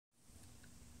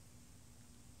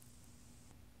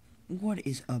What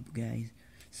is up, guys?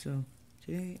 So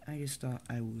today I just thought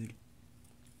I would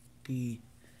be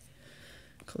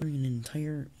coloring an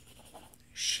entire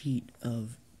sheet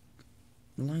of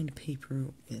lined paper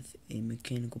with a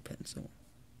mechanical pencil.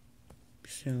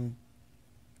 So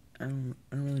I don't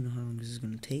really know how long this is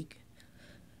gonna take,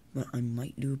 but I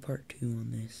might do a part 2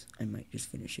 on this. I might just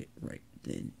finish it right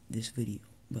in this video,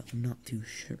 but I'm not too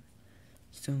sure.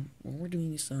 So what we're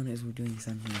doing this on is we're doing this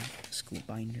on a school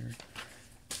binder.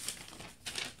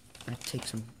 I take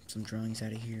some drawings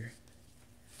out of here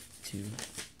to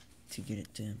get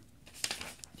it to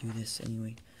do this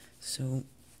anyway. So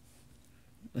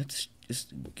let's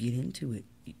just get into it,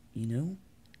 you know?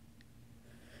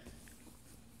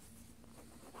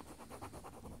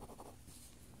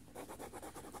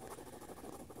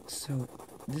 So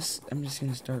this, I'm just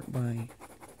gonna start by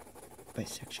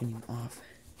sectioning off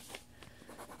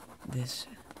this.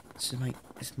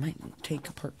 This might take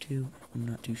a part 2. I'm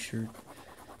not too sure.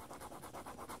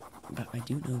 But I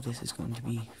do know this is going to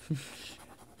be a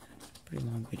pretty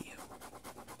long video.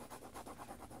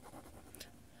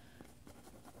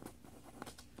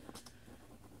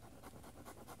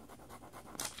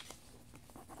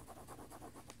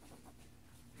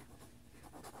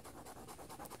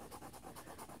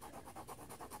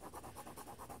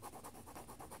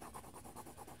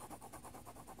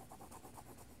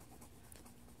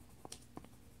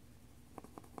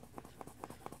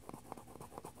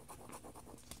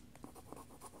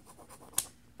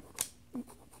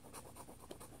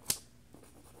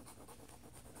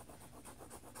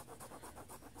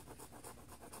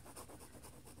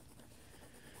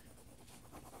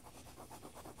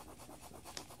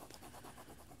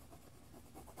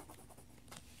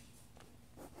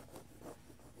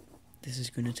 This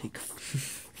is gonna take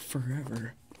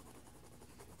forever,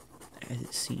 as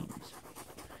it seems.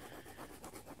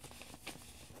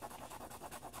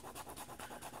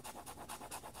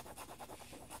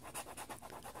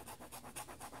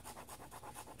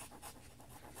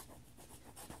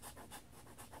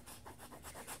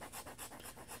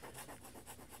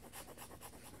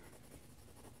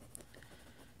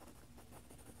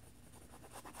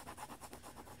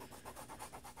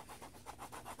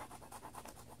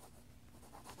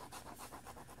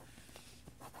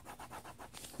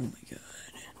 Oh my god.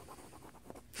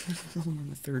 I'm on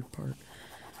the third part,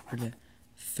 or the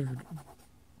third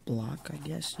block, I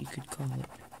guess you could call it.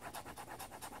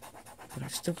 But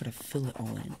I've still gotta fill it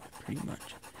all in, pretty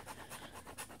much.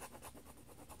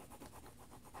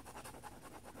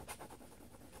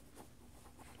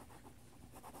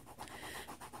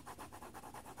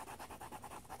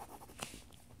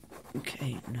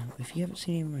 Okay, now, if you haven't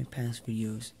seen any of my past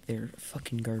videos, they're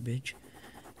fucking garbage.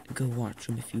 Go watch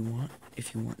them if you want.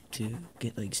 If you want to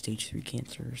get, like, stage 3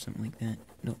 cancer or something like that.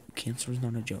 No, cancer is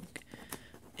not a joke.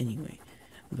 Anyway,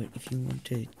 but if you want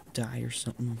to die or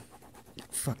something,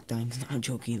 fuck, dying's not a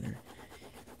joke either.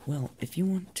 Well, if you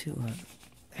want to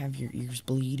have your ears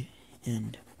bleed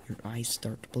and your eyes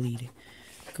start to bleed,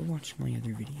 go watch my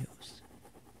other videos.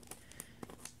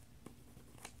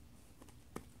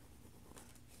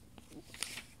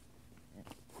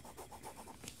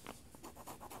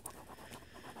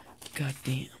 God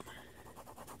damn.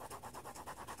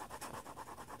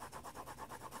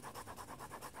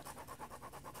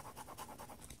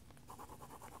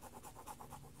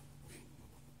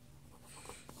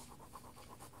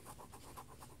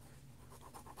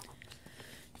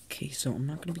 Okay, so I'm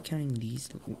not going to be counting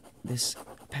this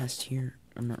past here.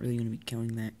 I'm not really going to be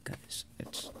counting that, guys.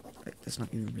 That's not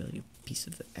even really a piece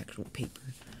of the actual paper.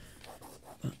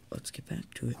 But let's get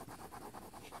back to it.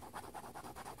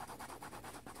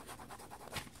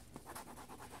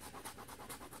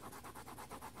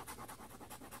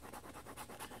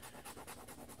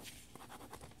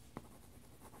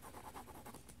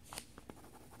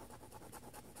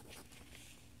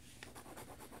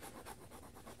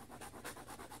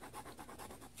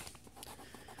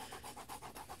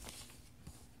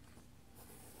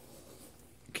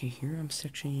 Okay, here I'm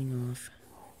sectioning off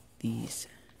these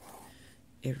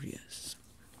areas.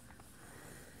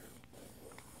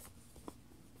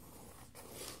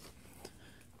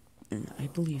 And I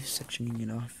believe sectioning it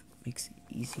off makes it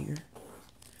easier.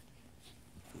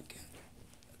 Okay,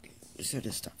 just had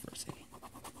to stop for a second.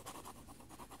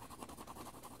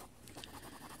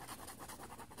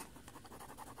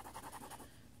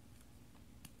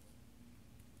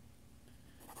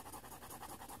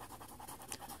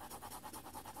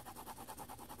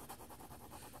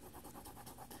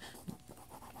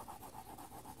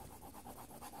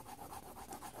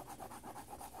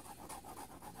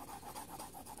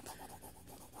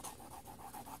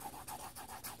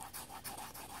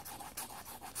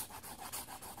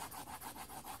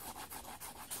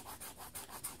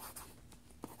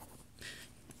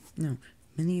 Now,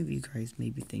 many of you guys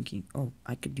may be thinking, oh,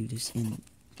 I could do this in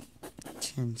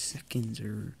 10 seconds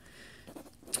or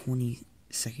 20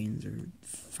 seconds or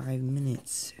 5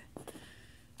 minutes.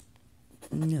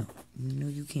 No,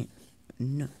 you can't.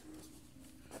 No,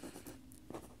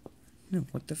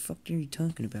 what the fuck are you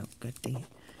talking about? God dang it.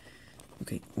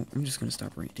 Okay, well, I'm just gonna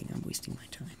stop ranting. I'm wasting my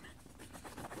time.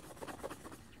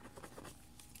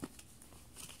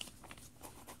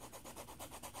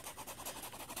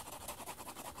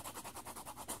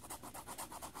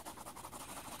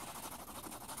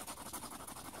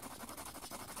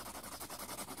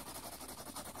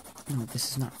 No,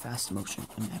 this is not fast motion.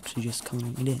 I'm actually just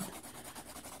coloring it in.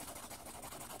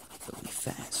 Really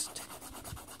fast.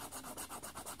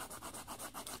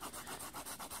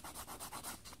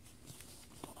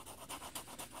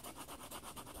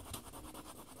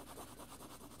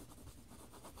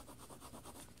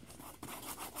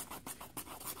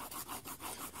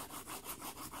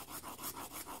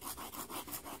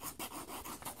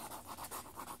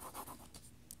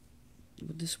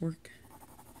 Would this work?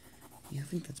 Yeah, I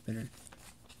think that's better.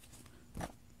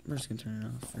 We're just gonna turn it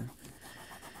off for...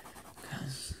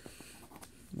 Cause...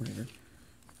 whatever.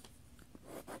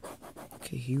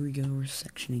 Okay, here we go. We're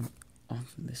sectioning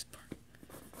off of this part.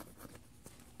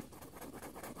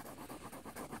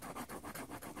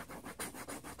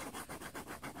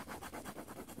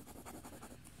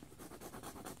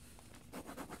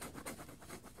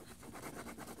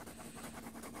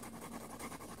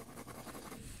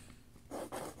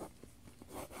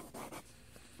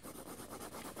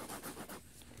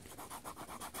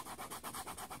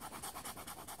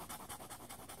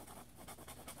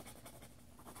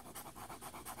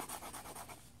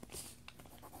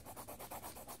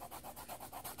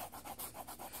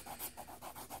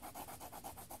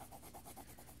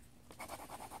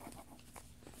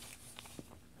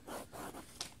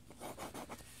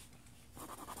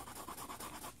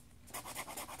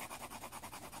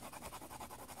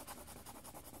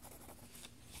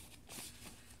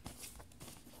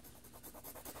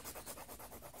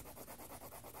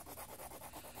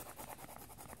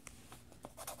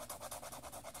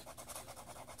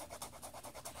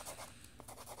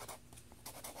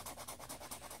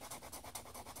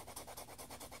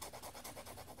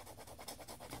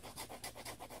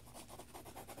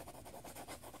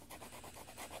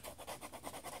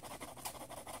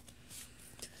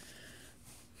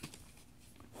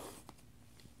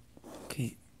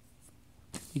 Okay,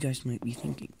 you guys might be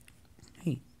thinking,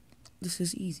 hey, this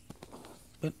is easy.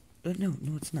 But no,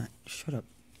 it's not. Shut up.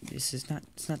 It's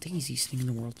not the easiest thing in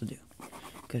the world to do.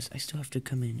 Because I still have to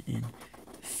come in and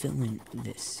fill in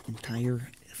this entire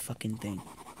fucking thing.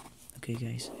 Okay,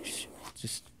 guys?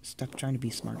 Just stop trying to be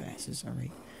smartasses,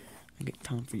 alright? I get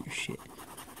time for your shit.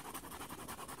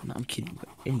 No, I'm kidding, but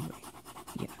anyway.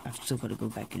 Yeah, I've still got to go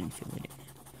back in and fill it in.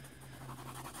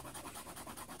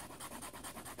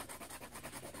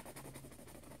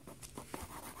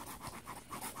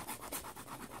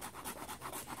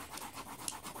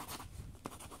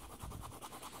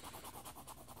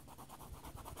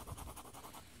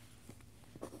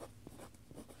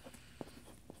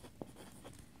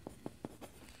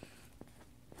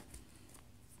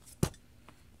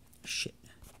 Shit.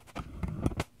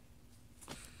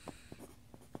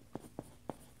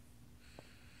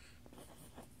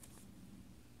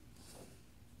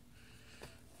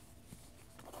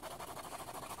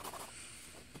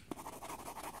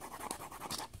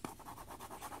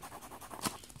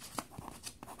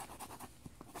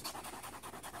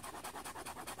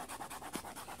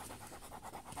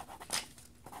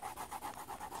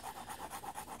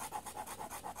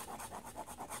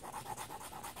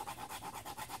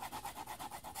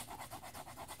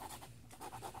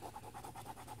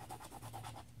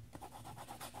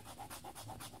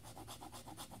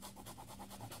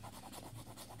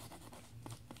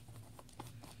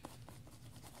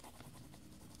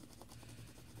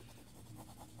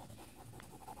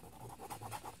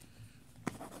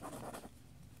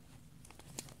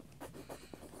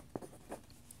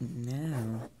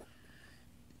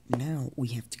 Now we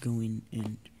have to go in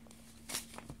and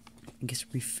I guess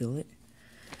refill it.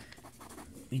 I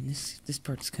mean, this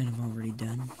part's kind of already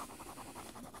done,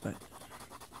 but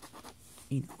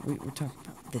you know, we're talking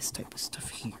about this type of stuff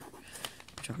here.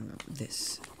 We're talking about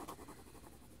this.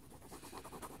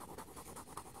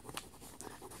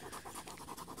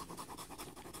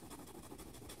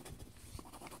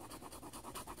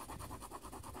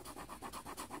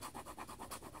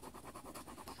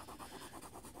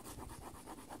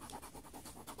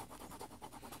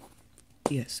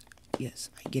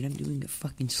 Yes, I get I'm doing a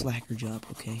fucking slacker job,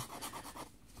 okay?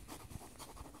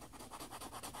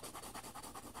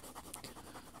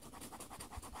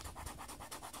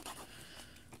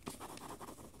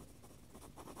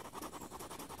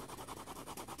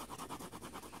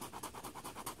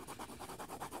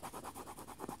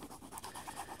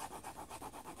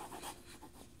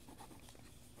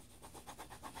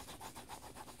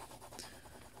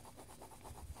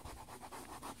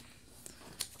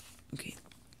 Okay.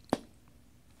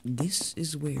 This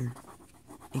is where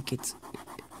it gets...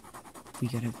 We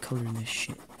gotta color this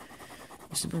shit.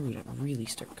 This is where we gotta really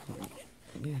start coloring it.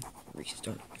 I'm gonna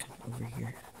restart kind of over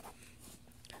here.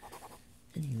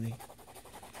 Anyway.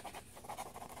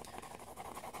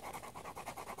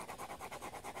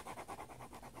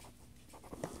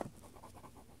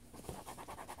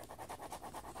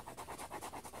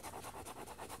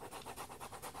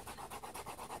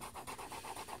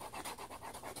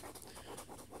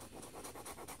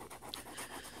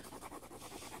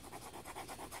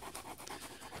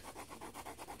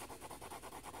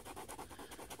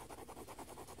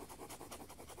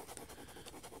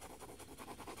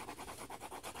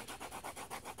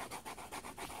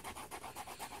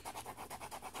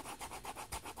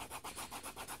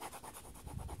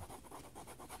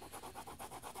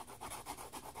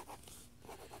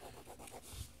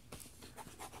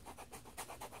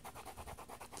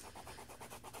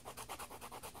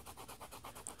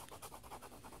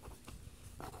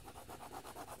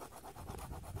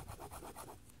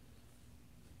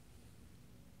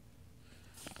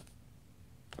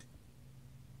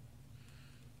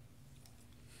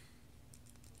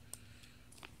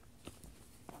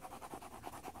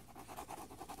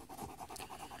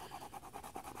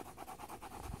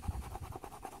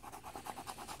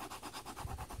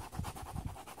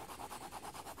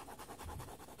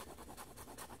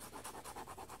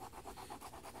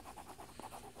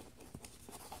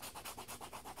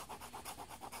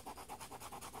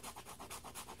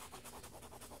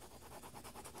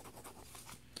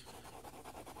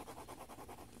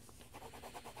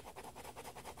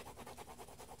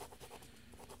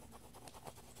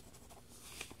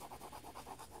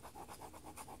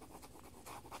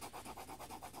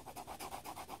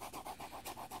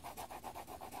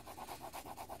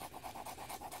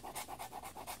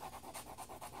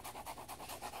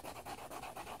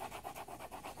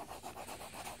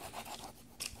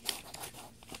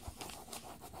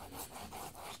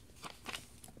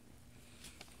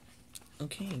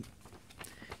 Okay,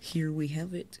 here we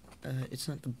have it. It's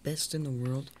not the best in the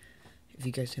world. If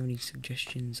you guys have any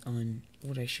suggestions on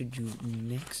what I should do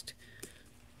next,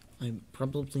 I'm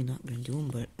probably not gonna do them,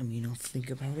 but I mean, I'll think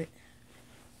about it.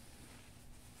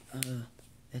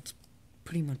 That's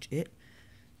pretty much it.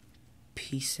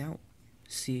 Peace out.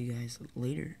 See you guys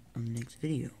later on the next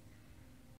video.